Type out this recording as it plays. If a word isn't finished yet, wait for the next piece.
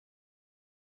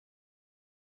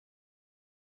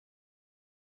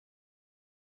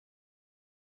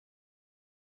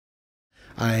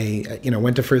I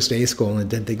went to first day school and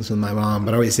did things with my mom,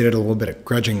 but I always did it a little bit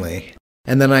grudgingly.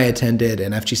 And then I attended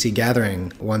an FGC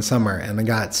Gathering one summer, and I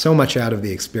got so much out of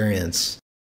the experience.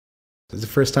 It was the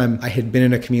first time I had been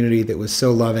in a community that was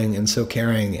so loving and so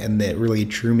caring, and that really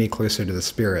drew me closer to the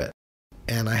Spirit.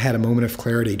 And I had a moment of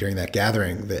clarity during that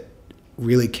gathering that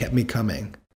really kept me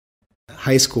coming.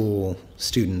 High school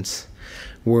students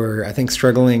were, I think,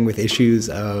 struggling with issues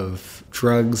of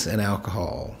drugs and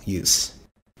alcohol use.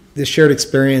 This shared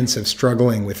experience of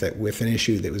struggling with an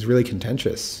issue that was really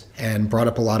contentious and brought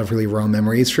up a lot of really raw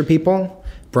memories for people,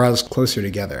 brought us closer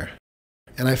together.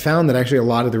 And I found that actually a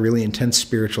lot of the really intense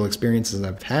spiritual experiences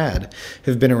I've had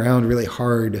have been around really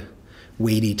hard,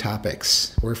 weighty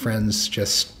topics where friends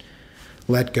just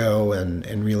let go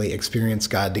and really experience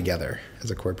God together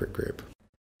as a corporate group.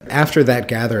 After that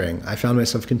gathering, I found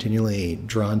myself continually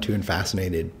drawn to and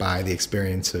fascinated by the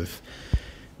experience of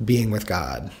being with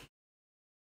God.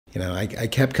 I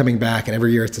kept coming back, and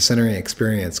every year it's a centering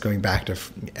experience going back to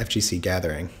FGC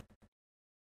Gathering.